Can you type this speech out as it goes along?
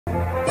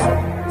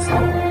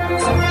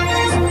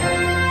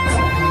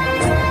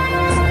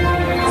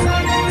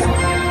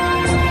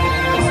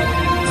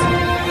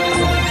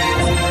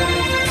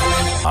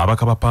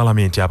Ababaka ba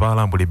Parliament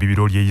abalambula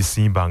ebbibiro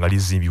ly'Eyisimba nga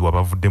lizimbibwa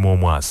Bavuddemu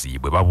Omwasi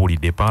bwe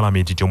babuulidde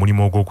Parliament nti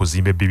omulimu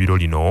ogw'okuzimba ebbibiro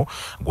lino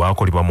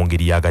gwakolebwa mu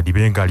ngeri ya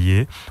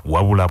gadibengalye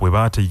wabula bwe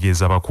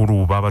baategeeza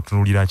bakulu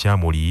baabatunulira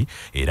kyamuli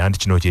era nti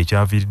kino kye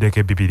kyaviiriddeko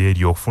ebbibiro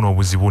eryo okufuna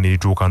obuzibu ne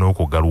lituuka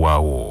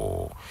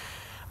n'okuggalwawo.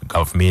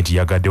 Gavumenti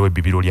yagaddewo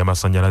ebbibiro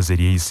ly'amasanyalaze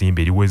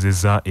ery'Eyisimba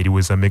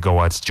eriweza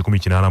megawatts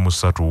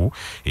 183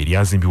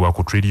 eryazimbibwa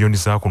ku triliyoni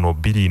za kuno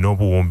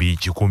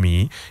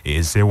 2.1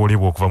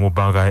 ezeewolebwa okuva mu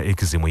bbanga ya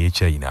Exim y'e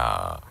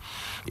China.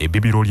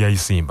 Ebbibiro lya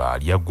Eyisimba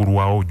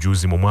lyaggulwawo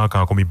juzi mu mwaka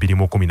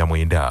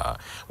 2019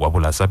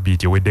 wabula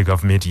sabbiiti ewedde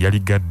gavumenti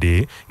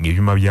yaligadde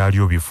ng'ebyuma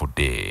byalyo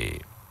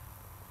bifudde.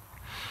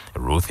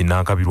 Ruth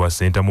Nankabirwa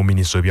Center mu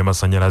Minisitule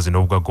y'Ebyamasanyalaze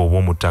n'Obugagga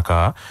obw'omu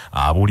ttaka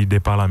abuulidde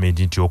Parliament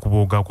nti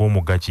okubooga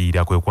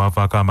kw'omugakiira kwe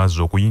kwavaako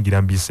amazzi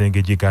okuyingira mu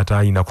bisenge gye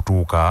gataalina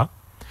kutuuka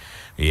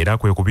era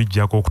kwe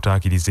kubijjako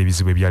okutaakiriza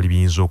ebizibu ebyali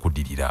biyinza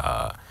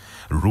okuddirira.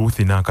 Ruth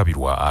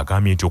Nankabirwa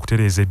agambye nti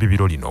okutereeza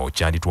ebbibiro lino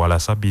kyanditwala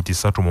sabbiiti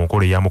 3 mu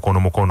nkola eya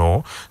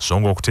mukono so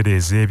nga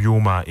okutereeza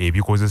ebyuma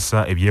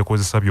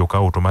ebyekozesa byokka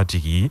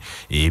automatiki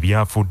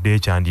ebyafudde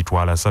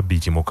kyanditwala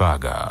sabbiiti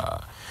 6.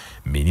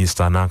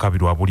 Minisita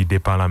Nankabirwa abuulidde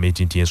Parliament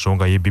nti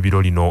ensonga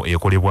y'ebbibiro lino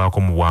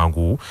ekolebwako mu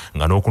bwangu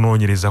nga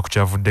n'okunoonyereza ku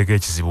kyavuddeko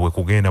ekizibu bwe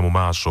kugenda mu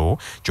maaso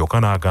kyokka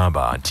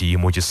n'agamba nti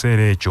mu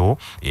kiseera ekyo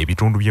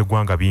ebitundu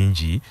by'eggwanga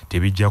bingi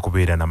tebijja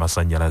kubeera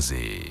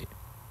n'amasannyalaze.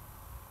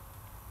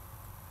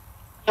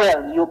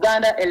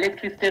 Uganda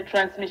Electricity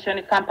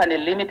Transmission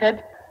Company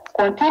Limited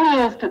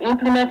continues to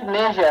implement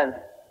measures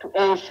to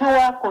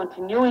ensure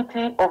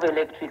continuity of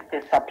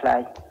electricity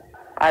supply.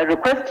 I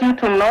request you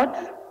to note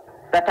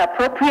that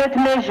appropriate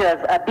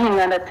measures are being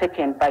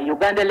undertaken by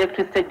Uganda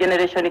Electricity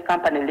Generation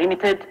Company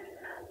Limited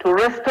to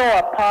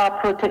restore power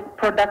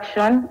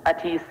production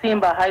at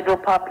Eyisimba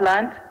hydropower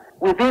plant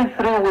within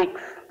 3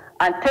 weeks,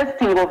 and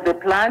testing of the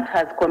plant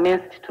has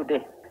commenced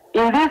today.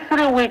 In these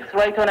 3 weeks,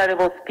 Right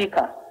Honourable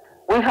Speaker,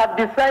 we have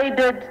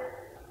decided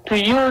to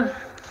use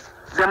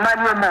the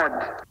manual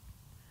mode.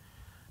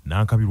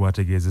 Nankabirwa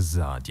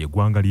ategeezezza nti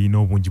eggwanga lirina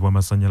obungi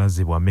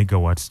bw'amasannyalaze bwa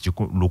megawatts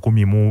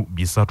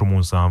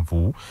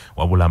 1,307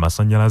 wabula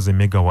amasannyalaze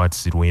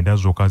megawatts 9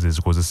 zokka ze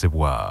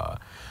zikozesebwa.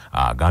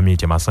 Agambye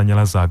nti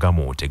amasannyalaze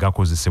agamu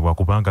tegakozesebwa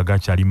kubanga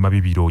gakyali mu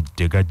mabibiro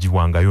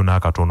tegaggyibwangayo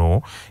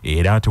n'akatono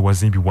era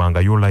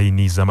tewazimbibwangayo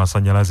layini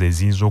z'amasannyalaze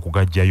eziyinza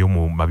okugaggyayo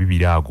mu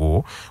mabibiro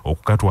ago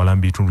okugatwala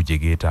mu bitundu gye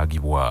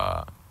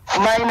geetaagibwa.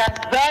 Minus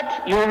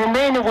that, you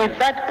remain with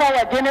that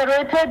power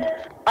generated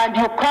and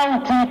you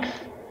count it.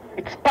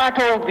 It's part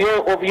of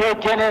your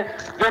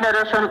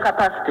generation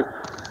capacity.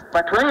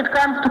 But when it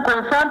comes to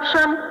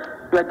consumption,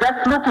 you're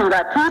just looking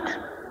at it.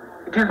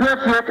 It is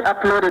not yet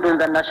uploaded on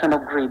the national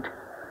grid.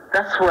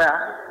 That's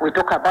where we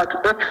talk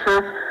about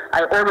excess.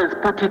 I always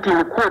put it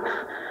in quotes.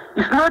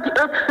 It's not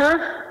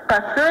excess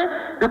per se,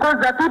 because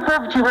the people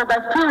of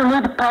Chivoga still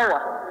need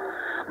power.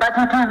 But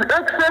it is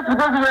excess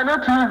because we are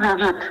not using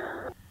it.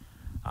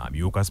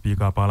 Amyuka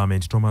Speaker wa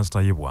Parliament Thomas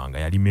Tayebwa nga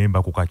yali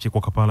memba ku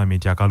kakiiko ka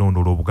Parliament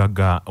akalondola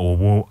obugagga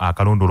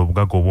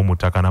obw'omu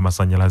ttaka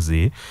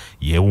n'amasannyalaze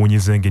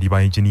yeewuunyiza engeri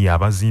ba engineer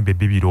abazimba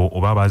ebbibiro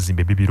oba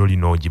abazimba ebbibiro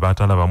lino gye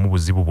baatalabamu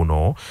buzibu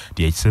buno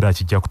nti ekiseera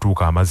kijja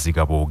kutuuka amazzi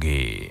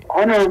gabooge.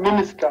 Honourable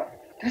Minister,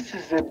 this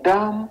is a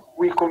dam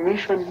we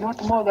commissioned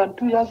not more than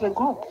 2 years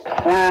ago.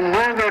 We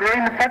know the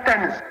rain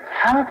patterns.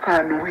 How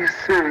can we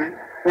say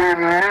we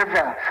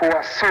never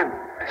foresaw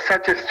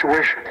such a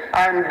situation,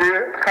 and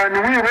can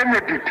we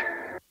remedy it?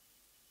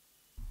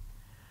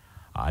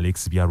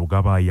 Alex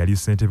Byarugaba yali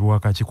ssentebe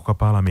w'akakiiko ka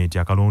Parliament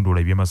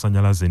akalondola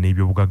eby'amasannyalaze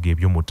n'ebyobugagga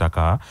eby'omu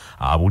ttaka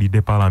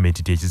abuulidde Parliament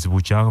nti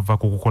ekizibu kyava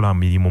ku kukola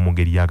mirimu mu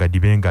ngeri ya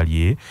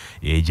gadibengalye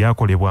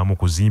egyakolebwa mu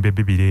kuzimba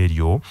ebbibiro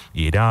eryo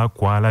era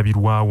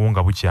kwalabirwawo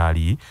nga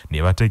bukyali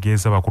ne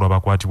bategeeza bakulu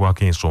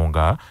abakwatibwako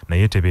ensonga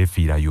naye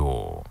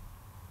tebeefiirayo.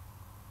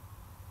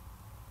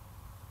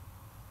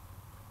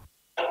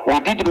 We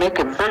did make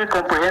a very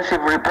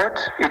comprehensive report.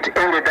 It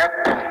ended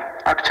up,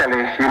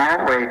 actually,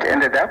 where it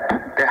ended up,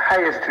 the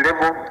highest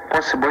level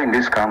possible in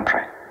this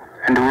country.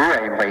 And we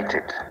were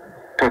invited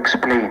to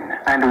explain,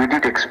 and we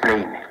did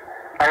explain.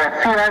 Our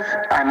fears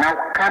are now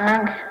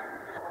coming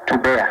to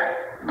bear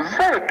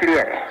very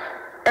clearly.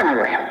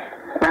 Anyway,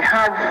 we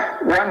have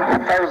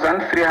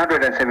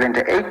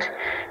 1,378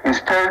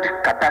 installed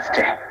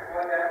capacity.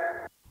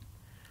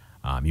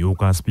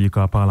 Amyuka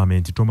Speaker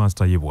Parliament Thomas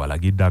Tayebwa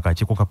alagidde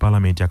akakiiko ka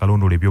Parliament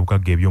akalondola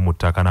ebyobugagga eby'omu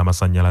ttaka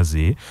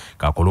n'amasannyalaze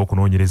kakola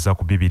okunoonyereza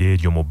ku bbibiro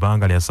eryo mu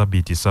bbanga lya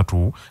sabbiiti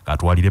 3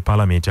 katwalire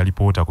Parliament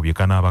alipoota ku bye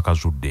kanaaba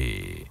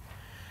kazudde.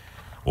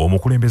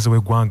 Omukulembeze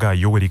w'eggwanga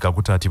Yoweri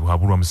Kaguta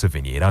Tibuhaburwa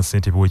Museveni era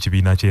ssentebe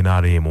w'ekibiina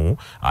ky'NRM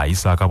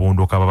ayisa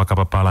akabondo k'ababaka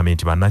ba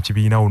Parliament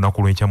bannakibiina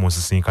olunaku lw'enkya mu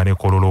nsisinkano e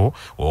Kololo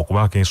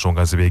okubaako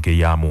ensonga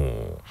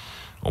zibeegeyaamu.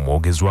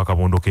 Omwogezi wa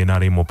kabondo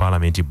k'NRM mu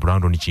Parliament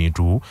Brandon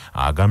Kintu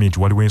agambye nti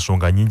waliwo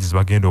ensonga nnyingi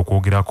zibagenda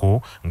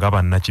okwogerako nga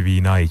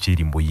bannakibiina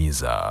ekiri mu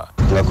buyinza.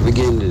 Nga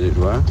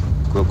kubigendererwa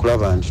kwe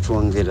kulaba nti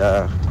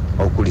twongera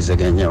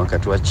okulizaganya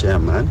wakati wa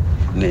chairman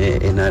ne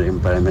NRM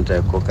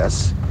Parliamentary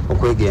Caucus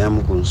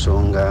okwegeyamu ku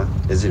nsonga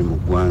eziri mu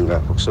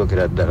ggwanga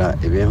okusookera ddala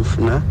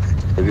ebyenfuna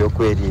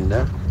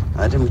ebyokwerinda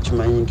ate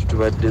mukimanyi nti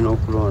tubadde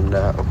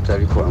n'okulonda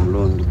okutali kwa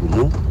mulundi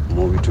gumu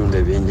mu bitundu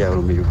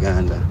ebyenjawulo mu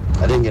Uganda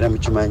ate ngera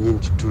mukimanyi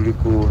nti tuli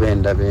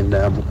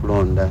kubendabenda mu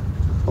kulonda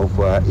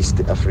okwa East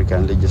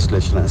African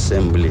Legislation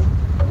Assembly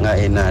nga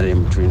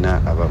NRM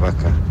tulina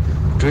ababaka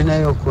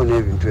tulinayo okuona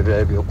ebintu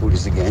ebirala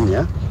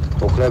by'okuliziganya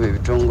okulaba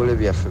ebitongole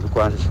byaffe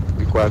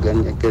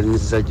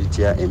bikwaganyiza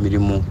gitya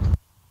emirimu.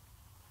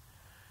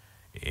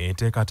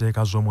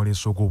 Enteekateeka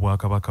z'omwoleso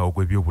gw'Obwakabaka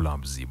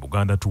ogw'ebyobulambuzi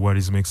Buganda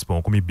Tourism Expo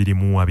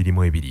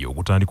 2022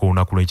 ogutandika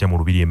olunaku lw'enkya mu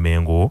Lubiri e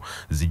Mengo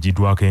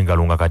zijjiddwako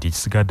engalo nga kati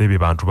ekisigadde be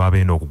bantu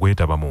baabeena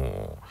okugwetabamu.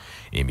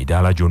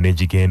 Emidaala gyonna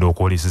egigenda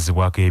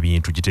okwolesezebwako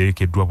ebintu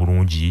giteekeddwa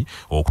bulungi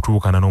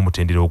okutuukana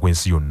n'omutendera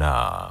ogw'ensi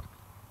yonna.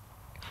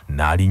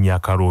 N'alinnya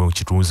Karo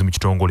kitunzi mu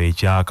kitongole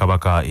ekya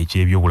Kabaka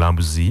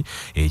eky'ebyobulambuzi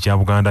ekya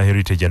Buganda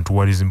Heritage and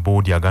Tourism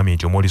Board agambye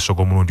nti omwoleso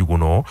gw'omulundi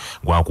guno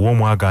gwakuwa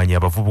omwaganya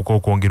abavubuka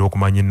okwongera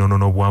okumanya ennono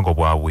n'obuwangwa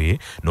bwabwe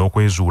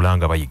n'okwezuula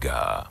nga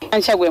bayiga.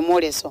 Ankya gwe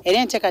mwoleso era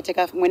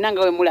enteekateeka mwenna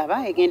nga we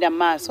mulaba egenda mu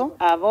maaso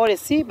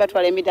abaolesi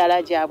batwala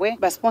emidaala gyabwe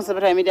basponsa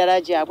batwala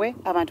emidaala gyabwe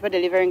abantu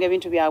badeliveringa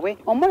ebintu byabwe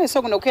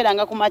omwoleso guno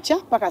okukeeranga ku makya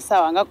paka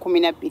ssaawa nga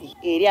 12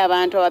 eri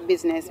abantu aba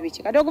bizinesi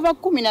biki kati okuva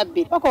ku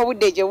 12 paka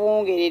obudde gye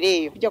buwungerera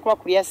eyo tujja kuba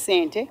kulya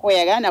sente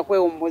oyagala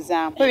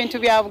nakwewummuzaamu ebintu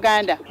bya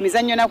Buganda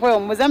mizannyo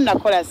nakwewummuzaamu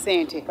nakola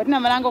sente kati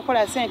namalanga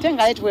okukola sente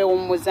nga ate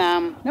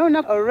twewommuzaamu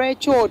n'olunaku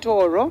olw'ekyoto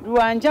olwo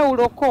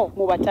lwanjawuloko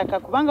mu bataka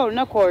kubanga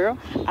olunaku olwo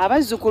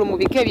abazzukulu mu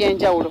bika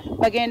ebyenjawulo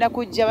bagenda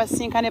kujja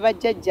basinkane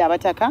bajjajja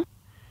abataka.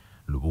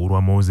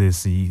 Lubuulwa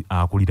Moses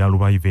akulira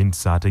Luba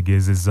Events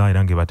ategeezezza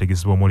era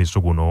ng'ebategesebwa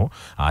omwoleso guno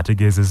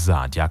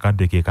ategeezezza nti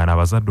akadde ke kana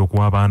abazadde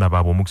okuwa abaana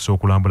baabwe omukisa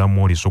okulambula mu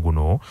mwoleso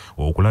guno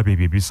okulaba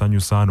ebyo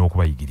ebisanyusa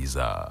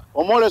n'okubayigiriza.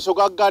 Omwoleso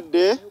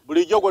gaggadde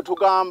bulijjo gwe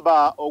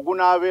tugamba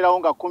ogunaabeerawo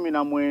nga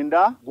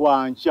 19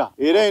 gwa nkya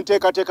era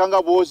enteekateeka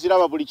nga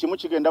bw'oziraba buli kimu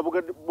kigenda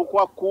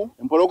bukwakku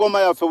empologoma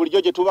yaffe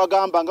bulijjo gye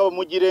tubagamba nga bwe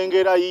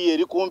mugirengera yiye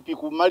eri kumpi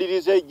ku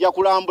maliriza ejja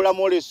kulambula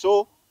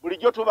mwoleso.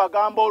 Bulijjo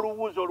tubagamba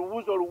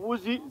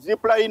oluwuzi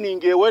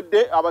ziplining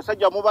ewedde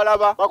abasajja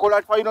mubalaba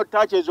bakola final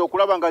touches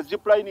okulaba nga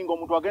ziplining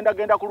omuntu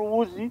agenda ku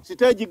luwuzi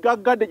stage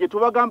gaggadde gye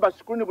tubagamba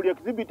screen buli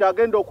exhibit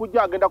agenda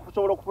okujja agenda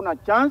kusobola okufuna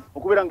chance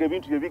okubeera nga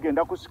ebintu bye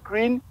bigenda ku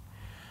screen.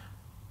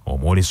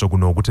 Omwoleso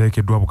guno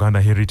oguteekeddwa Buganda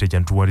Heritage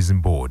and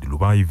Tourism Board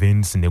Luba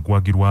Events ne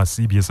gwagirwa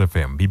CBS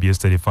FM BBS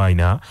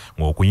Telefina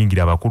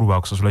ng'okuyingira abakulu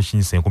baakusasula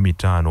kinsi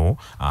 50,000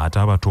 ate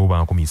abato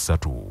ba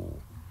 30,000.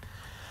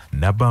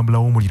 Nabbambula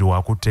w'omuliro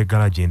wakutte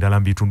eggalaji endala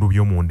mu bitundu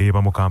by'omu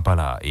Ndeeba mu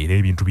Kampala era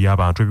ebintu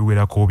by'abantu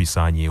ebiwerako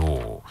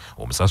bisaanyeewo.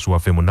 Omusasi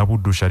waffe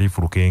Munnabuddu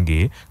Sharifu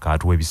Lukenge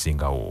kaatuwa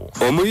ebisingawo.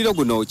 Omuliro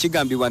guno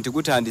kigambibwa nti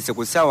gutandise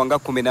ku ssaawa nga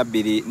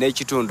 12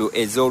 n'ekitundu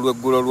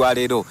ez'olweggulo lwa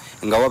leero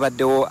nga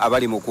wabaddewo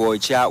abali mu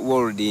kwokya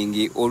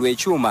welding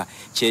olw'ekyuma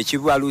kye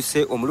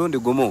kibaluse omulundi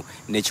gumu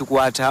ne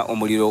kikwata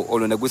omuliro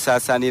olwo ne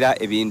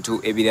gusaasaanira ebintu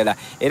ebirala.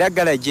 Era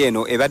galaji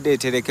eno ebadde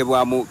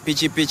eterekebwamu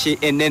pikipiki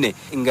ennene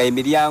nga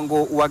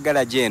emiryango wa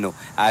galaji eno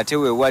ate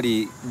we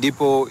wali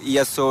dipo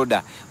ya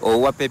soda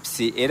owa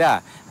Pepsi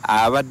era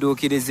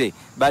abadduukirize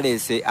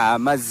baleese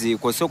amazzi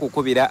kw'ossa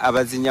okukubira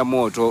abazinya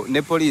moto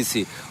ne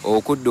poliisi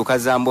okudduka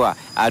zambwa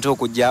ate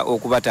okujja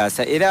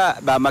okubataasa era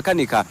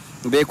bamakanika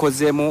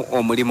beekozeemu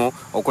omulimu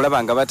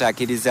okulaba nga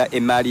bataakiriza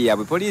emaali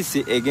yaabwe.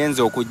 Poliisi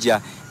egenza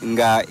okujja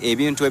nga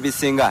ebintu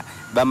ebisinga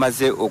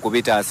bamaze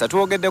okubitaasa.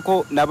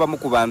 Twogeddeko n'abamu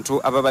ku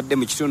bantu ababadde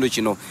mu kitundu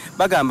kino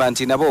bagamba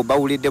nti nabo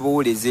bawulidde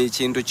buwulizi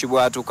kintu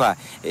kibwatuka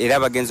era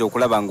bagenza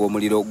okulaba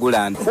ng'omuliro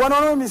gulanda. Wano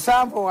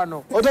n'emisambo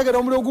wano otegera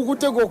omuliro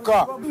gukutte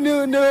gwokka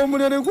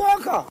n'omuliro ne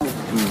gwaka.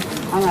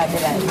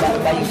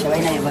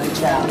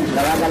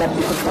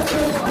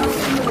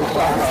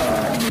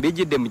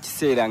 Bijjidde mu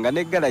kiseera nga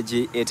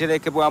n'eggalaji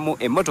eterekebwamu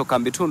emmotoka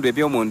mu bitundu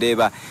eby'omu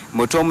Ndeeba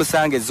muto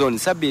omusange zone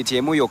sabbiiti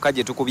emu yokka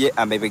gye tukubye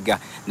amabega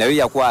nayo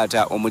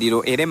yakwata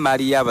omuliro era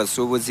emaali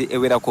y'abasuubuzi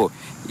ewerako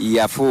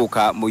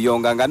yafuuka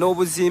muyonga nga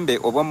n'obuzimbe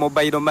obwa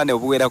mobile money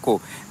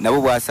obuwerako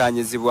nabo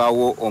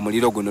bwasaanyizibwawo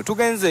omuliro guno.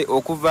 Tugenze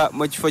okuva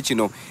mu kifo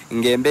kino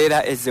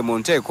ng'embeera ezze mu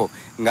nteeko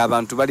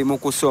ng'abantu bali mu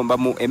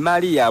kusombamu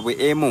emaali yaabwe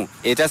emu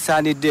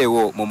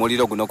etasaaniddeewo mu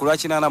muliro guno ku lwa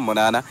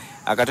 88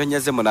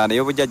 akatonyaze 8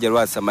 y'obujjajja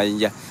lwasa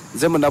mayinja.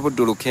 Zemu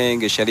Nabuddu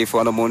Lukenge Sharifu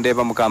wano mu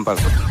Ndeeba mu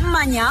Kampala.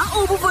 manya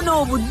obuvuna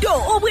obuddo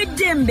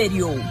obw'eddembe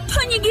lyo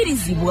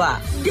tonyigirizibwa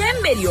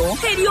ddembe lyo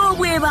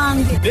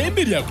ery'obwebange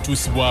ddembe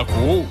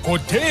lyakutuusibwako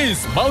Cortez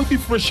mouth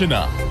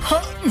freshener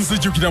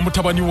nzijukira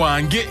mutabani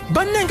wange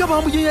bannenga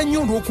bamuyeya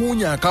nnyo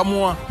olw'okuwunya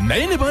akamwa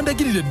naye ne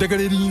bandagirira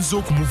eddagala eriyinza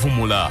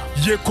okumuvumula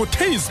ye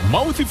Cortez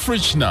mouth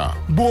freshener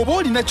bw'oba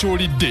olina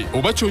ky'olidde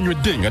oba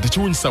ky'onywedde nga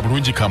tekiwunyisa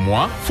bulungi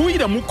kamwa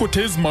fuuyiramu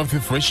Cortez mouth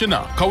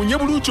freshener kawunye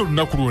bulungi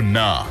olunaku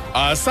lwonna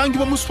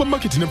asangibwa mu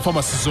supermarket ne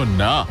pharmacy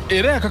zonna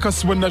era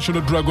yakakasibwa National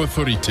Drug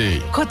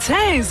Authority.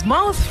 Cortez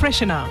mouth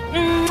freshener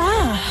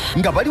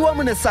nga bali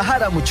wamu ne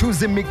Sahara mu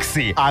choose mix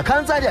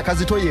akanzaali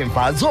akazitoya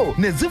envaazo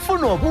ne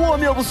zifuna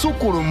obuwoomi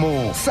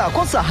obusukkulumu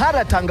saako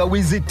Sahara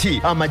tangawizi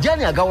tea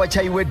amajani agawa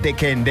chai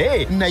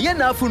weddekende naye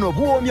n'afuna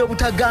obuwoomi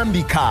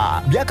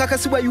obutagambika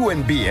byakakasibwa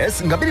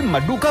UNBS nga biri mu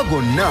maduuka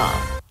gonna.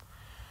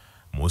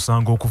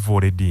 Musango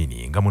okuvoola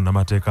eddiini nga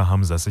munnamateeka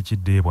Hamza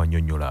Ssekiddeebwa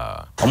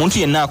annyonnyola. Omuntu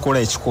yenna akola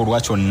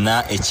ekikolwa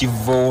kyonna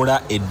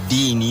ekivvoola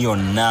eddiini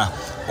yonna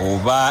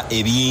oba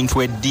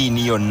ebintu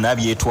eddiini yonna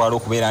byetwala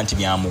okubeera nti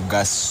bya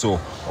mugaso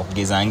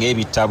okugeza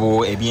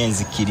ng'ebitabo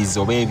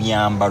ebyenzikiriza oba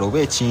ebyambalo oba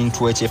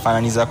ekintu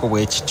ekyefaananyizako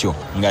bwe kityo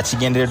nga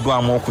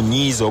kigendereddwamu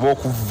okunyiiza oba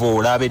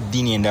okuvvoola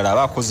ab'eddiini endala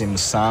aba akoze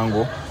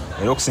musango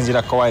era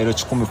okusinziira kawaayiro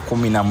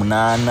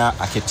 1018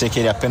 ak'etteeka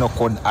erya Penal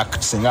Code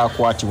Act singa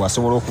akwatibwa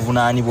asobola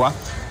okuvunaanibwa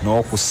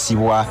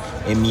n'okusibwa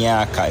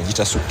emyaka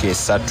egitasukka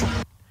 3.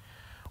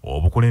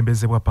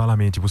 Obukulembeze bwa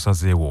Paalamenti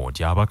busazeewo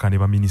nti ababaka ne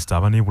baminisita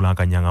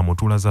abaneebulankanyanga mu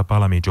ntuula za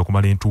Paalamenti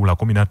okumala entuula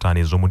 15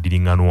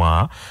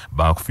 ez'omuddiringanwa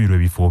baakufiirwa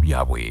ebifo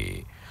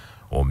byabwe.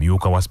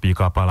 Omumyuka wa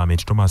Speaker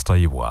Parliament Thomas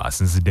Tayebwa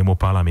asinziddemu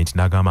Parliament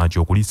n'agamba nti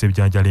okuliisa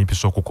ebijjanjalo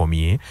empiso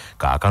okukomye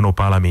kaakano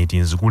Parliament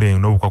nzigule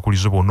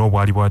n'obukwakulizo bwonna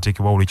obwali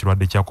bwateekebwa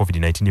olw'ekirwadde kya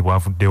COVID-19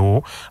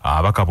 bwavuddewo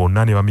ababaka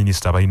bonna ne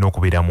baminisita balina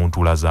okubeera mu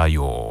ntuula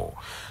zaayo.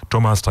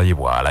 Thomas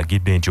Tayebwa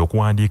alagidde nti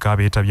okuwandiika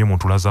abeetabye mu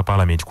ntuula za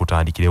Parliament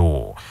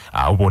kutandikirewo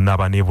abo bonna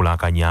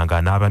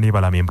abaneebulankanyanga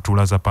n'abaneebalama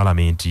entuula za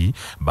Parliament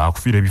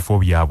baakufiirwa ebifo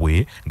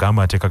byabwe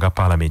ng'amateeka ga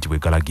Parliament bwe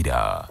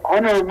galagira.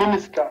 Honourable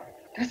Minister,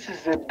 this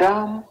is a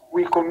dam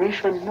we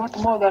commissioned not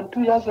more than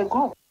 2 years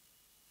ago.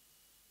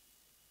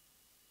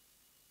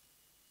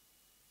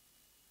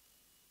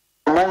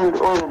 Remind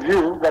all of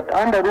you that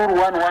under Rule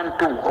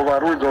 112 of our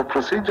Rules of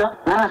Procedure,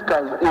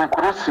 ministers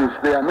inclusive,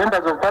 they are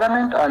members of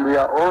Parliament and we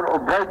are all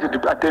obliged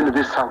to attend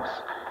this House.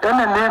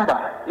 Any member,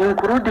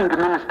 including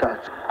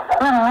ministers,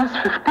 who miss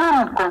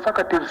 15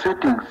 consecutive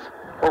sittings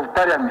of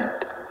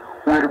Parliament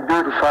will be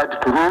referred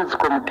to Rules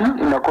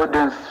Committee in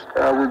accordance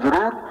with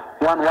Rule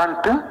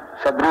 112,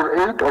 Sub-Rule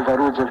 8 of our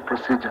Rules of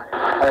Procedure.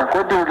 I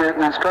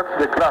accordingly instruct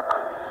the clerk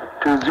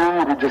to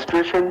resume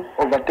registration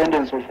of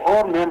attendance of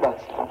all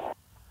members.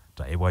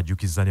 Tayebwa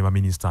ajjukiza ne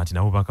baminisita nti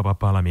n'ababaka ba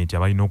Paalamenti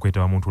abalina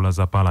okwetaba mu ntuula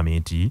za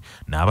Paalamenti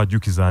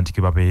n'abajjukiza nti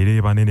ke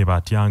babeere banene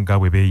batyanga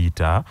bwe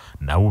beeyita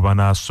nabo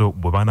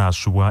bwe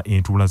banaasubwa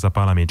entuula za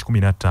Paalamenti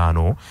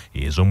 15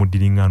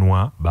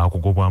 ez'omuddiringanwa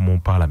baakugobwa mu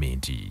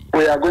Paalamenti.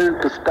 We are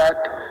going to start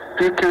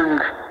picking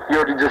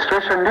your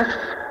registration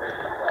lists.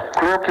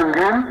 Clocking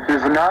in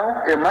is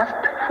now a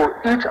must for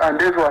each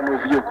and every one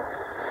of you.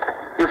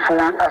 If we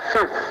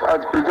assess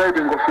as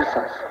presiding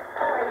officers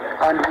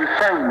and we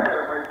find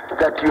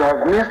that you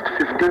have missed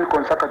 15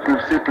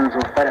 consecutive sittings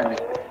of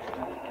Parliament,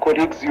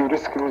 colleagues, you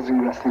risk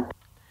losing your seat.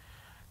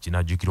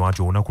 Kinajjukirwa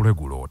nti olunaku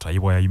lw'eggulo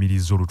Tayebwa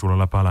yayimirizza olutuula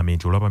lwa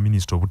Paalamenti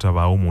olw'abaminisita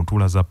obutabaawo mu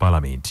ntuula za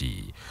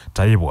Paalamenti.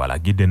 Tayebwa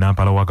alagidde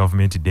nampala wa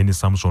gavumenti Dennis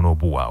Samson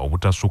Obuwa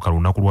obutassuka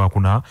lunaku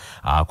lwakuna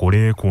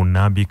akole ku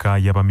nnambika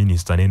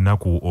y'abaminisita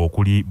n'ennaku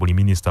okuli buli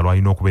minisita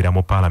lw'alina okubeera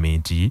mu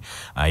Paalamenti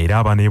era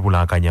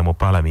abaneebulankanya mu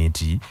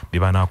Paalamenti be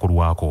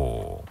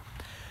banaakolwako.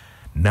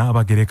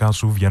 N'abagereka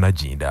Nsuvya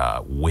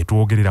Najinda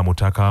wetwogerera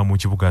mutaka mu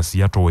kibuga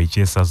Seattle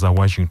ekyesaza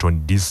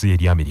Washington DC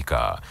eri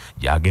Amerika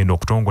yagenda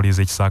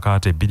okutongoleza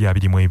ekisaakaate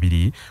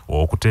 2022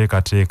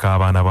 okuteekateeka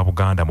abaana ba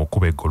Buganda mu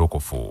kkubo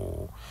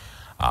eggolokofu.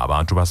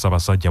 Abantu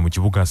basabasajja mu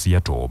kibuga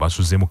Seattle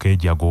basuze mu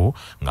keejago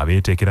nga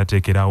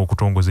beeteekerateekera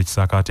okutongoza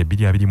ekisaakaate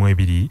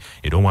 2022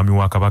 era omwami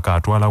wa Kabaka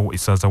atwala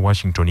essaza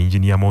Washington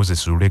Engineer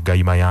Moses Lulega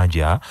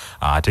Mayanja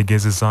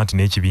ategeezezza nti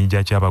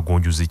n'ekibinja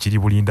ky'abagonjuzi kiri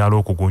bulindaala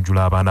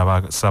okugonjula abaana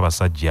ba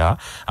Ssaabasajja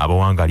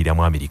abawangalira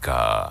mu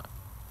Amerika.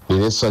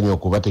 Era essanyu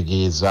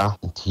okubategeeza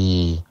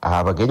nti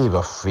abagenyi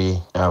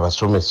baffe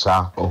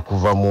abasomesa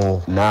okuva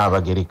mu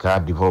Naabagereka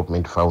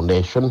Development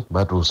Foundation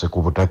batuuse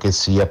ku butaka e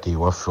Seattle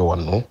ewaffe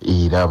wano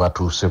era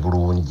batuuse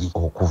bulungi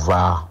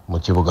okuva mu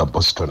kibuga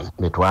Boston.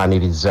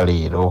 Betwaniriza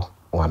leero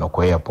wano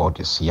ku airport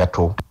e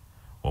Seattle.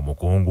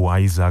 Omukungu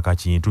Isaac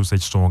Kintu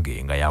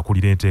Ssekisonge nga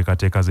yakulira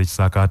enteekateeka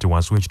z'ekisaakaate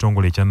wansi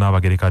w'ekitongole ekya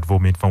Naabagereka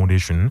Development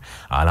Foundation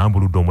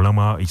alambuludde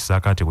omulamwa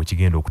ekisaakaate bwe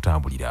kigenda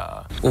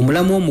okutambulira.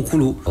 Omulamwa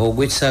omukulu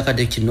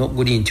ogw'ekisaakaate kino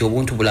guli nti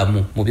obuntu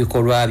bulamu mu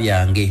bikolwa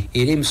byange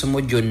era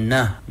emisomo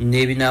gyonna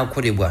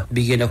n'ebinaakolebwa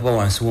bigenda kuba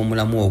wansi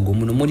w'omulamwa ogwo.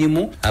 Muno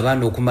mulimu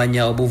abaana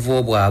okumanya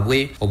obuvo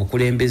bwabwe,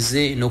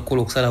 obukulembeze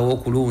n'okukola okusalawo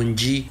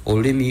okulungi,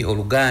 olulimi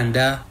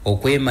Oluganda,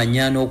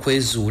 okwemanya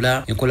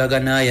n'okwezuula,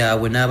 enkolagana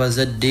yaabwe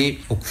n'abazadde,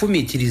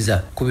 okufumita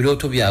ku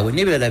birooto byabwe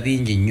n'ebirala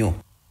bingi nnyo.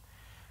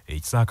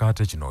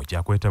 Ekisaakaate kino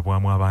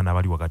kyakwetabwamu abaana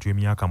abali wakati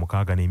w'emyaka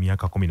 6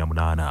 n'emyaka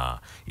 18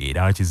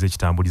 era kize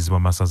kitambulizibwa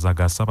mu masaza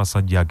ga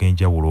Ssaabasajja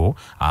ag'enjawulo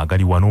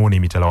agali wano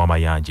n'emitala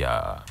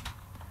w'amayanja.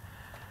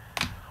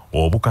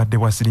 Obukadde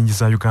bwa siringi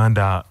za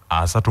Uganda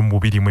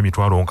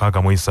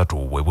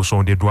 32,63 bwe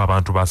busondeddwa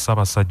abantu ba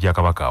Ssaabasajja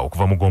Kabaka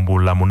okuva mu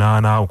Gombola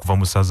 8 okuva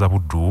mu ssaza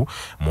Buddu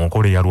mu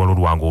nkola ya lwalo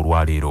lwange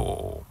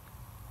olwaleero.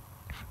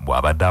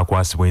 Bw'abadde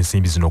akwasibwa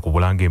ensimbi zino ku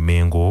Bulange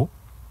Mengo,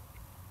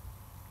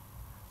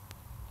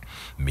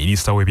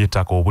 Minisita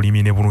w'ebyettaka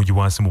obulimi ne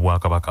bulungibwansi mu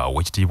Bwakabaka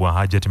Oweekitiibwa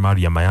Hajjati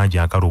Mariam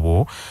Mayanja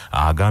Akalubo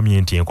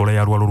agambye nti enkola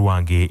ya lwalo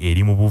lwange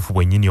eri mu buufu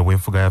bwennyini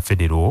obw'enfuga ya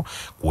Federo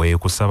kwe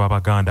kusaba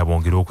Abaganda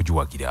bongere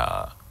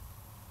okugiwagira.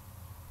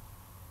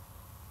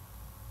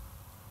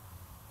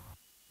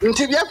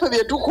 Nti byaffe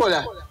bye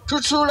tukola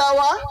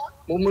tutulawa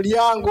mu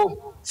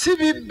mulyango si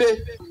bibbe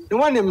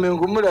niwane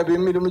Mengo mulaba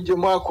emirimu gye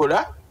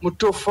mwakola mu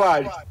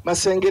Tofaali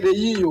Masengere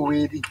yiyo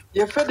weeri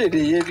ye Federo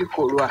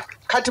y'ebikolwa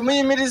kati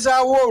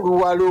muyimirizaawo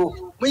oluwalo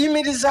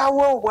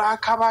muyimirizaawo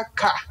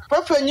Obwakabaka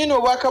baffe nnyini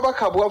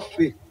Obwakabaka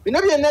bwaffe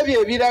bino byonna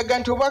byebiraga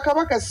nti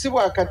Obwakabaka si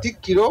bwa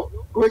Katikkiro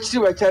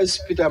Oweekitiibwa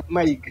Charles Peter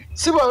Mayiga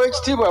si bwa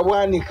Oweekitiibwa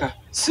Bwanika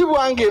si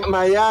bwange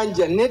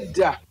Mayanja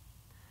nedda.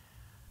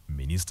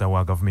 Minisita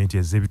wa gavumenti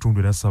ez'ebitundu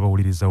era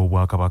Ssaabawuliriza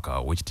w'Obwakabaka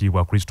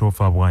Oweekitiibwa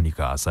Christopher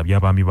Bwanika asabye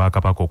abaami ba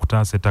Kabaka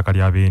okutaasa ettaka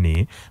lya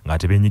Beene nga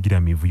tebeenyigira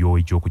mu mivuyo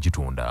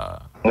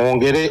egy'okugitunda.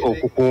 Mwongere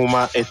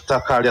okukuuma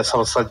ettaka lya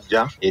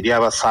Ssaabasajja eri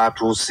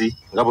abasaatuusi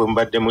nga bwe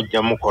mubadde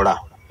mujja mukola.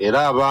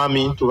 Era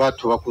abaami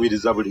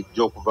tubakubiriza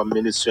bulijjo okuva mu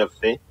minisitule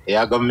yaffe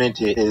eya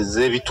gavumenti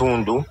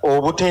ez'ebitundu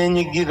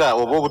obuteenyigira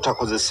oba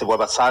obutakozesebwa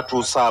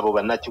basaatuusi abo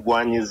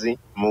bannakigwanyizi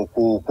mu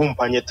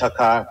kukumpanya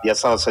ettaka lya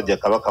Ssaabasajja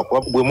Kabaka.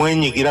 Bwe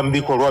mwenyigira mu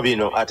bikolwa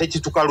bino ate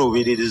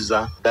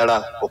kitukaluubiririza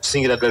ddala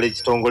okusingira ddala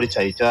ekitongole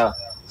kyali kya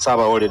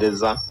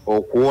Ssaabawolereza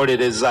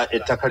okuwolereza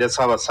ettaka lya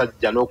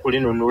Ssaabasajja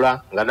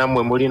n'okulinunula nga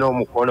nammwe mulina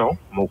omukono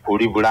mu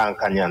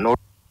kulibulankanya.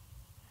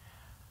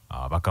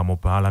 Ababaka mu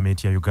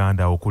Paalamenti ya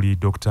Uganda okuli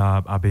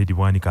Dr. Abedi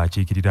Bwanika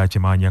akiikirira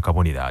Kimanya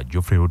Kabonera,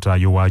 Geoffrey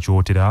Lutayo wa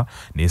Kyotera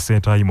ne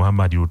Sentayi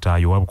Muhammad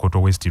Lutayo wa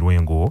Bukoto West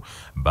Lwengo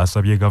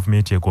basabye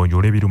gavumenti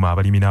egonjole ebiruma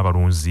abalimi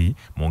n'abalunzi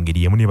mu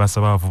ngeri yemu ne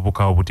basaba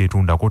abavubuka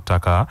obuteetundako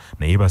ttaka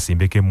naye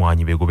basimbeko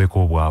emmwanyi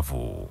begobeko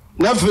obwavu.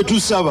 Naffe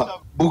tusaba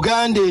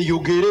Buganda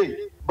eyogere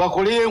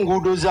bakole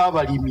enguudo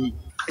z'abalimi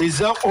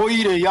eza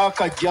oyire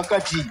eyakajja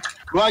kati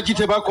lwaki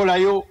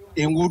tebakolayo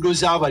enguudo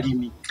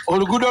z'abalimi.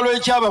 Oluguudo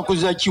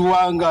lw'ekyabakuza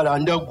Kiwangala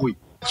Ndagwe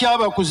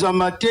kyabakuza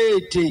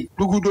Mateete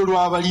luguudo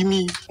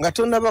lw'abalimi nga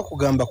tonnaba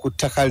kugamba ku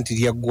ttaka nti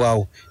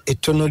lyaggwawo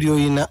ettono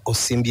ly'olina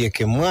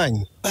osimbyeko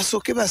emmwanyi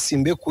basooke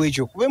basimbe ku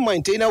ekyo kuba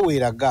emmwanyi terina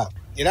weeraga.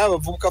 Era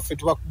abavubuka ffe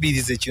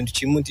tubakubiriza ekintu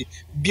kimu nti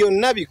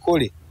byonna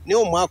bikole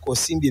naye omwaka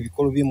osimbye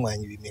ebikolo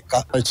by'emmwanyi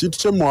bimeka. Ekintu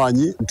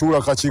ky'emmwanyi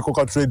ntuula kakiiko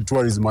ka Trade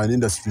Tourism and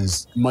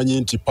Industries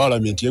mmanyi nti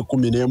Paalamenti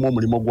y'e11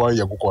 omulimu gwayo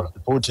yagukola.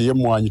 Ripooti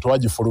y'emmwanyi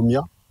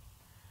twagifulumya.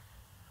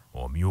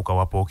 Omyuka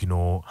wa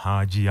Pookino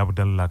Haji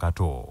Abdallah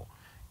Kato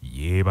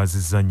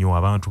yeebazizza nnyo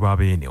abantu ba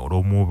Beene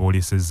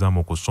olw'omuboolesezza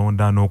mu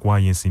kusonda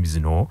n'okuwaayo ensimbi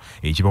zino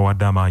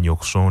ekibawadde amaanyi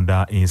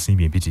okusonda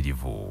ensimbi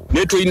empitirivu.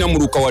 Naye tolina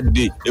muluka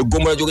wadde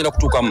eggombola gy'ogenda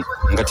kutuukamu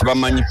nga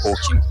tebamanyi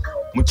Pookino.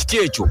 Mu kiti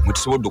ekyo mwe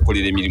tusobodde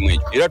okukolera emirimu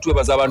egyo era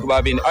twebaza abantu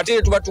ba Beene ate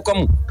era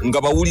tubatuukamu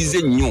nga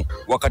bawulize nnyo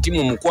wakati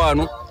mu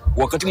mukwano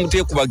wakati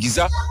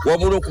muteekubagiza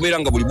wabula okubeera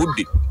nga buli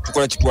budde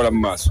tukola kitwala mu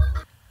maaso.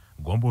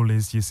 Gombola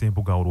eziyise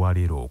embuga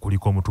olwaleero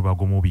kuliko Mutuba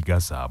Gomu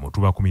Bigasa,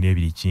 Mutuba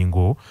 12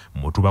 Kingo,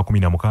 Mutuba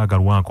 16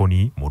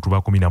 Lwankoni, Mutuba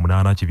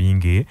 18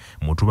 Kibinge,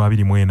 Mutuba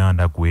 24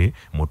 Ndagwe,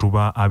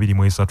 Mutuba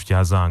 23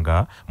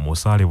 Kyazanga,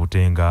 Musaale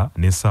Butenga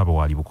ne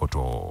Ssaabawali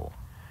Bukoto.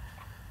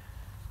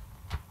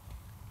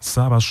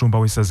 Ssaabasumba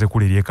w'essaza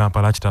ekkulu ery'e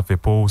Kampala Kitaffe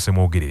Paul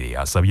Ssemwogerere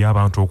asabye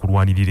abantu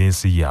okulwanirira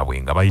ensi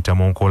yaabwe nga bayita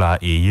mu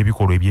nkola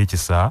ey'ebikolwa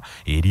ebyekisa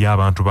eri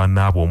abantu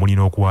bannaabwe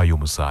omulina okuwaayo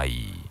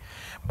omusaayi.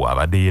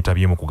 Bw'abadde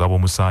yeetabye mu kugaba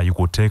omusaayi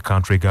ku Take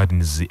Country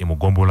Gardens mu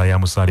Gombola ya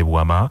Musaale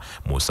Bwama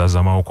mu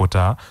ssaza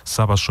Mawokota,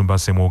 Ssaabasumba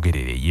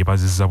Ssemwogerere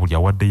yeebazizza buli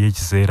awaddeyo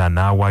ekiseera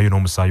n'awaayo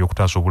n'omusaayi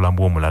okutaasa obulamu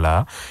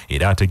bw'omulala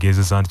era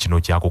ategeezezza nti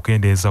kino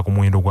kyakukendeeza ku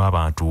muwendo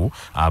gw'abantu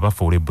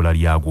abafa olw'ebbula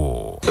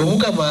lyagwo.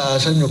 Omukama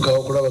asanyuka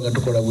okulaba nga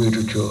tukola bwe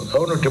tutyo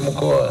awo no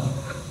temukowa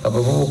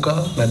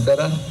abavubuka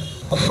naddala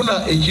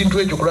kufuna ekintu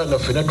ekyo kulaba nga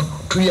ffenna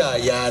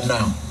tuyaayaana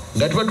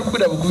nga tuba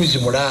tukubira bukubizi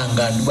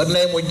mulanga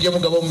bannaye mujja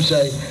mugaba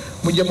omusaayi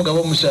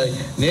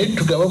naye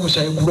tugaba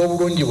omusaayi ku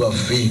lw'obulungi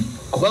bwaffe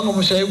kubanga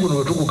omusaayi guno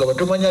bwe tugugaba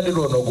tomanya ate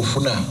lwona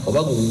ogufuna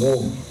oba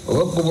gugwo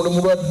oba gwe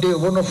mulwadde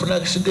oba onofuna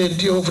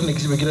akisidenti oba ofuna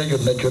ekizibu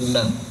ekirala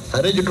kyonna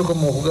ate ekyo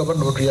tukoma okugaba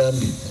no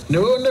batuyambye ne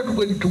wewonna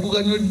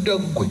tuguganyulira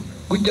ggwe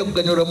gujja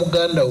kuganyula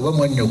muganda oba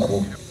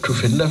mwannyoko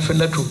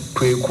ffenna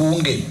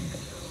twekunge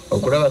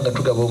okulaba nga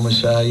tugaba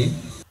omusaayi.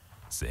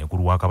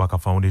 Ssenkulu wa Kabaka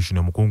Foundation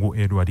omukungu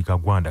Edward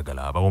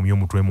Kagwandagala abawomye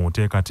omutwe mu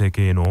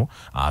nteekateeka eno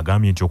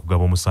agambye nti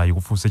okugaba omusaayi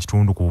kufuuse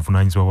kitundu ku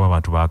buvunaanyizibwa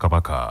bw'abantu ba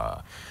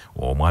Kabaka.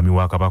 Omwami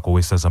wa Kabaka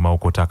ow'essaza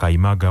Mawokota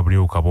Kayima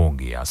Gabriel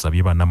Kabonge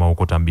asabye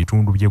bannamawokota mu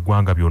bitundu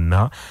by'eggwanga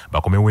byonna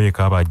bakomewo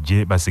eka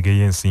bajje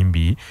basigeyo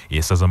ensimbi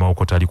essaza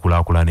Mawokota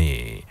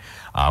likulaakulane.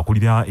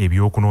 Akulira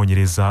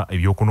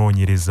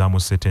ebyokunoonyereza mu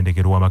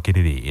ssettendekero wa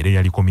Makerere era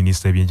yaliko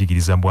minisita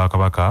ebyenjigiriza mu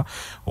Bwakabaka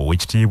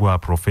Oweekitiibwa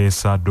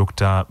Profesa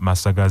Dr.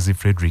 Masagazi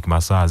Frederick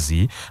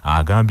Masaazi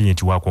agambye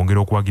nti wakwongera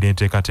okuwagira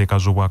enteekateeka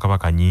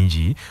z'Obwakabaka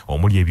nnyingi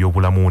omuli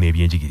ebyobulamu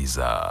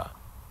n'ebyenjigiriza.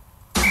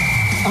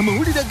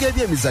 Amawulire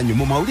g'ebyemizannyo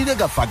mu mawulire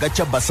gaffe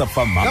agaca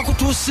basafama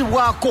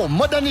gakutuusibwako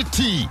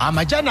modernity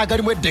amajaani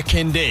agalimu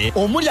eddekende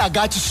omuli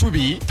aga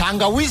kisubi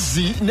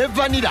tangawizi ne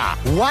vanira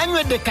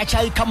wanywedde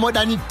kacaayi ka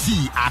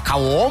modernity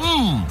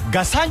akawoomu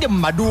gasange mu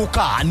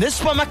maduuka ne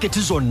supamaketi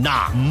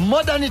zonna.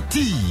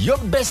 Modernity yo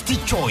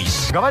best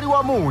choice nga bali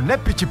wamu ne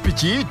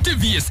pikipiki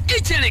TVS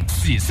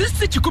HLX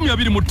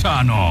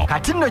 6125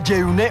 kati nno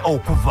gyeyune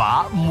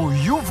okuva mu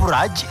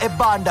Yuvraj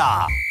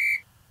ebbanda.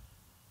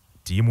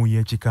 Tiimu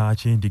y'ekika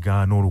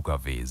ky'endiga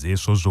n'olugave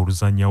zeesoze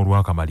oluzannya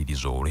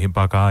olw'akamalirizo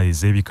olw'empaka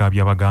ez'ebika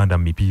by'Abaganda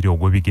mu mupiira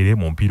ogw'ebigere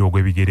mu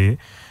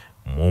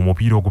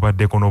mupiira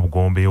ogubaddeko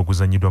n'obugombe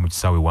oguzannyiddwa mu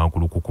kisaawe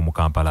Wankulukuku mu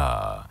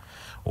Kampala.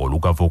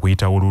 Olugave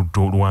okuyitawo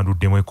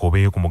luwanduddemu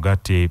ekkobe ku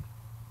mugatte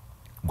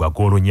gwa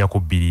goolo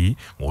 4-2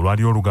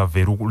 olwaliro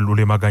olugave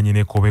lulemaganye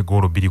n'ekkobe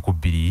goolo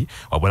 2-2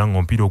 wabula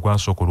ng'omupiira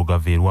ogwasooka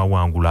olugave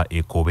lwawangula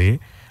ekkobe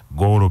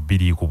goolo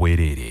 2 ku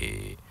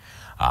bwereere.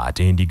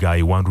 Ate endiga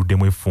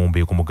ewanduddemu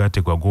effumbe ku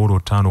mugatte gwa goolo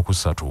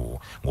 5-3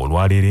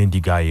 ng'olwaleero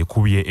endiga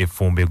ekubye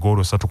effumbe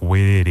goolo 3 ku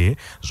bwereere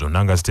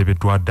zonna nga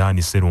zitebeddwa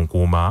Dani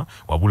Serunkuuma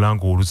wabula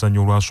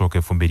ng'oluzannyo olwasooka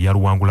effumbe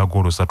lyaluwangula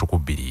goolo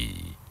 3-2.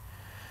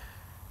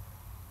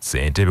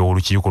 Ssentebe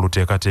w'olukiiko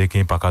luteekateeka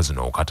empaka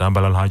zino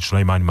Katambala Alhaji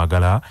Sulaiman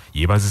Magala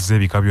yeebazizza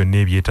ebika byonna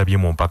ebyetabye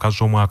mu mpaka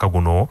z'omwaka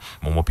guno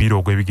mu mupiira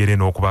ogw'ebigere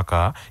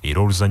n'okubaka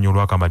era oluzannyo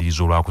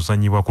olw'akamalirizo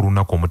lwakuzannyibwa ku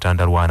lunaku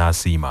Omutanda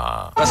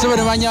lw'anaasiima.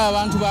 Basebere banya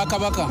abantu ba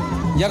Kabaka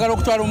njagala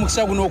okutwala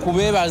omukisa guno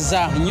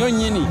okubeebaza nnyo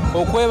nnyini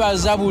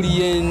okwebaza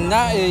buli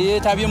yenna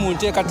eyeetabye mu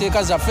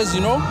nteekateeka zaffe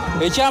zino.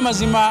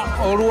 Ekyamazima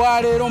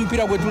olwaleero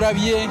omupiira gwe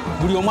tulabye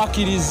buli omu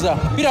akkiriza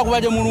mupiira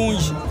gubadde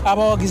mulungi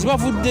abawagizi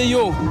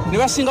bavuddeyo ne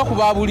basinga ku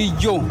ba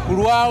bulijjo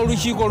kulwa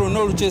olukiiko lwonna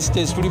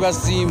oluteesiteesi tuli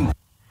basiimu.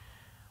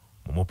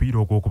 Mu mupiira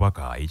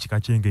ogw'okubaka ekika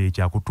ky'engeye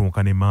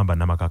kyakutunka n'emmamba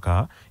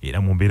Namakaka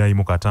era mu mbeera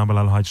yimu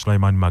Katambala Alhaji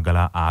Sulaiman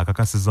Magala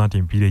akakasizza nti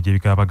emipiira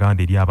egy'ebika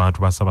y'Abaganda eri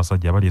abantu ba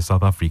Ssaabasajja abali e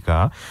South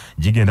Africa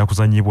gigenda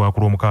kuzannyibwa ku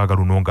Lwomukaaga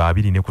luno nga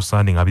 2 ne ku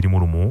Sande nga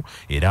 21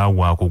 era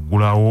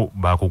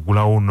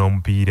bakuggulawo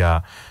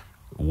n'omupiira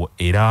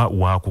era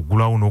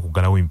wakuggulawo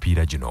n'okuggalawo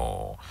emipiira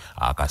gino.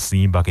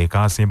 Akasimba ke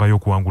kaasembayo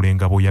okuwangula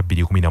engabo ya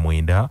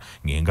 2019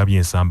 ng'engabi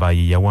ensamba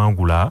ye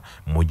yawangula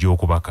mu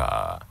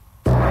gy'okubaka.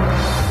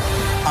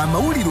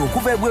 Amawulire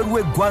okuva ebweru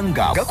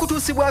w'eggwanga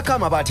gakutuusibwako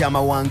amabaati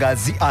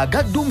amawangaazi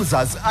aga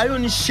Dumzas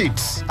Iron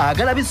Sheets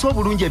agalabisa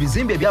obulungi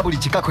ebizimbe ebya buli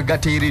kika kwe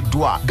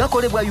gateereddwa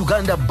gakolebwa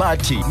Uganda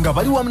Bati nga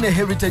bali wamu ne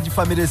Heritage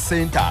Family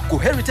Center ku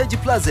Heritage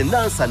Plaza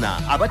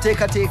Nansana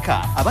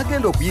abateekateeka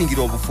abagenda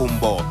okuyingira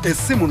obufumbo.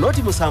 Essimu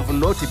noti 7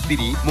 noti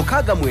 2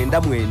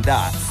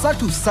 699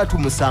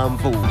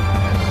 337.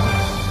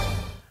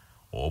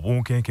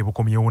 Obunkenke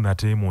bukomyewo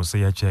nate mu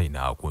nsi ya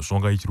China ku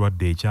nsonga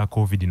y'ekirwadde ekya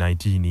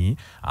COVID-19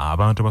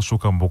 abantu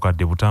abasukka mu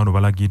bukadde 5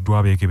 balagiddwa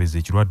abeekebeza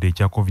ekirwadde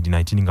ekya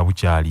COVID-19 nga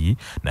bukyali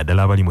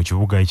naddala abali mu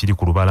kibuga ekiri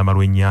ku lubalama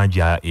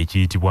lw'ennyanja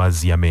ekiyitibwa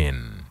Xiamen.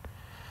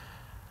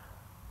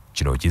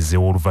 Kino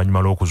kizzeewo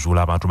oluvannyuma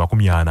lw'okuzuula abantu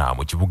 40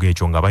 mu kibuga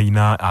ekyo nga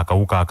balina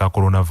akawuka aka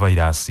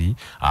coronavirus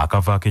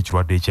akavaako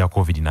ekirwadde ekya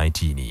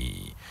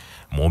COVID-19.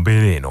 Mu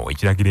mbeera eno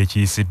ekiragiro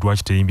ekiyisiddwa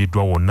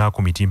kiterimbiddwa wonna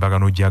ku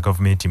mitimbagano gya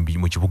gavumenti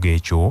mu kibuga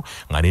ekyo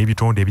nga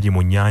n'ebitonde ebiri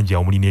mu nnyanja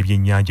omuli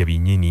n'ebyennyanja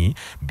byennyini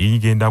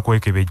bigenda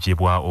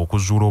kwekebejjebwa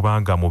okuzuula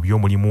obanga mu byo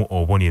mulimu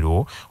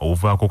obubonero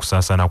obuvaako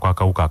okusaasaana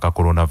kw'akawuka aka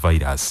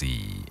coronavirus.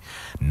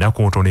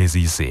 Nnaku ntono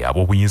eziyise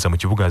ab'obuyinza mu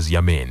kibuga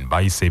Xiamen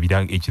bayise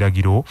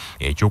ekiragiro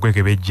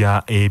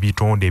eky'okwekebejja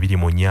ebitonde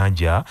ebiri mu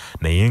nnyanja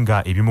naye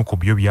nga ebimu ku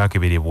byo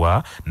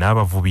byakeberebwa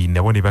n'abavubi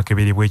nabo ne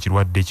bakeberebwa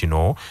ekirwadde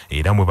kino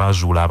era mwe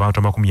baazuula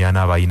abantu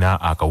 40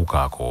 abalina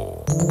akawuka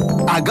ako.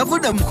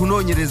 Agavuddemu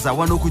kunoonyereza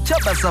wano ku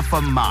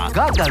Kyabasafama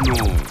gaagano.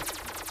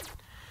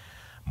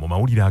 Mu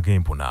mawulire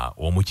ag'empuna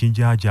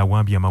omukinjaaji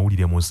awambye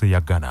amawulire mu nsi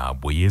ya Ghana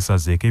bwe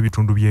yeesazeeko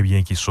ebitundu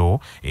by'ebyenkiso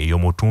eyo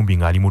mutumbi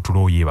ng'ali mu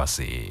tulo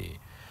yeebase.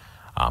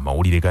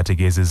 Amawulire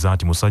gategeezezza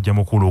nti musajja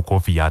mukulu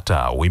Kofi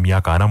Yatta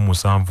ow'emyaka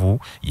 47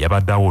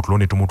 yabadde awo otulo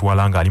ne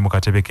tumutwala ng'ali mu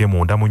katebe ke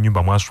munda mu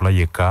nnyumba mwasula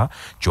yekka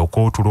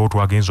kyokka otulo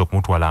twagenza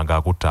okumutwala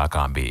ng'akutta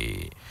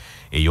akambe.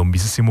 Eyo mu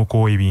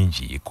bisisimuko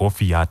ebingi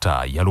Kofi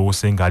Yatta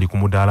yaloose ng'ali ku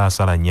mudaala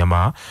asala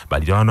nnyama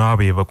baliraanwa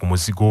beeva ku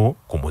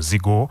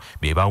muzigo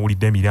be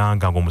baawulidde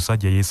emiranga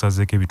ng'omusajja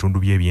yeesazeeko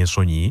ebitundu bye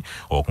eby'ensonyi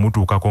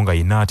okumutuukako nga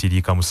yenna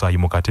atiriika musaayi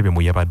mu katebe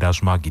mwe yabadde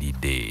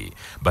asumagiridde.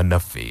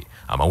 Bannaffe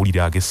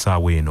amawulire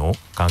ag'essaawa eno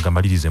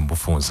kangamalirize mu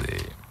bufunze.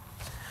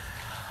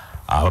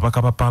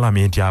 Ababaka ba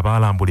Paalamenti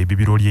abaalambula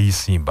ebbibiro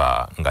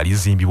ly'Eisimba nga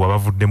lizimbibwa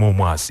Bavuddemu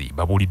Omwasi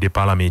babuulidde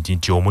Paalamenti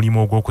nti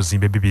omulimu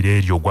ogw'okuzimba ebbibiro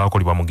eryo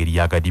gwakolebwa mu ngeri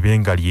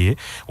yagadibengalye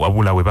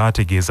wabula we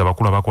baategeeza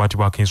bakulu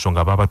abakwatibwako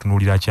ensonga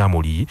baabatunuulira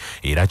kyamuli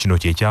era kino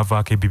kye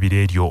kyavaako ebbibiro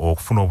eryo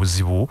okufuna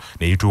obuzibu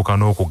ne lituuka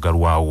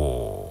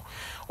n'okuggalwawo.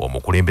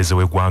 Omukulembeze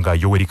w'eggwanga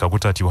Yoweri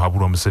Kaguta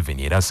Tihabulwa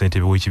Museveni era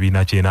ssentebe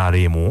w'ekibiina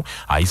ky'NRM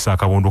ayisa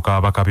akabondo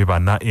k'ababaka be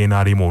banna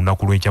NRM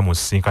olunaku lw'enkya mu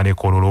nsisinkano e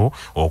Kololo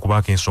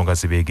okubaako ensonga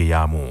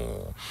zibeegeyamu.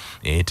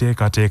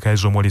 Enteekateeka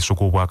ez'omwaliso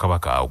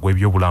gw'Obwakabaka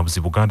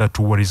ogw'ebyobulambuzi Buganda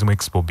Tourism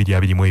Expo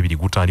 2022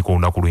 gutandika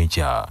olunaku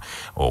lw'enkya.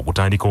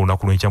 Ogutandika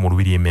olunaku lw'enkya mu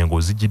Lubiri Emmengo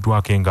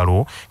ziggiddwako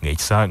engalo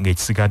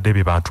ng'ekisigadde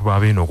be bantu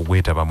baabeena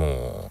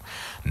okugwetabamu.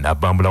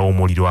 Nabbambula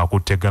w'omuliro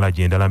akutte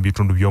eggalaji endala mu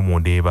bitundu by'omu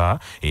Ndeeba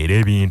era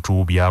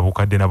ebintu bya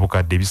bukadde na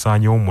bukadde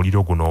bisaanyewo mu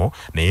muliro guno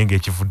naye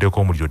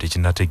ng'ekivuddeko omuliro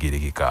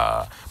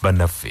tekinnategeerekeka.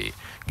 Bannaffe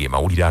ge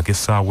mawulire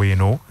ag'essaawa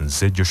eno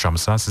nze Joshua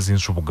Musaasizi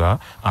Nsubuga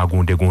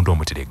agundegunde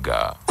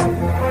Omuteregga.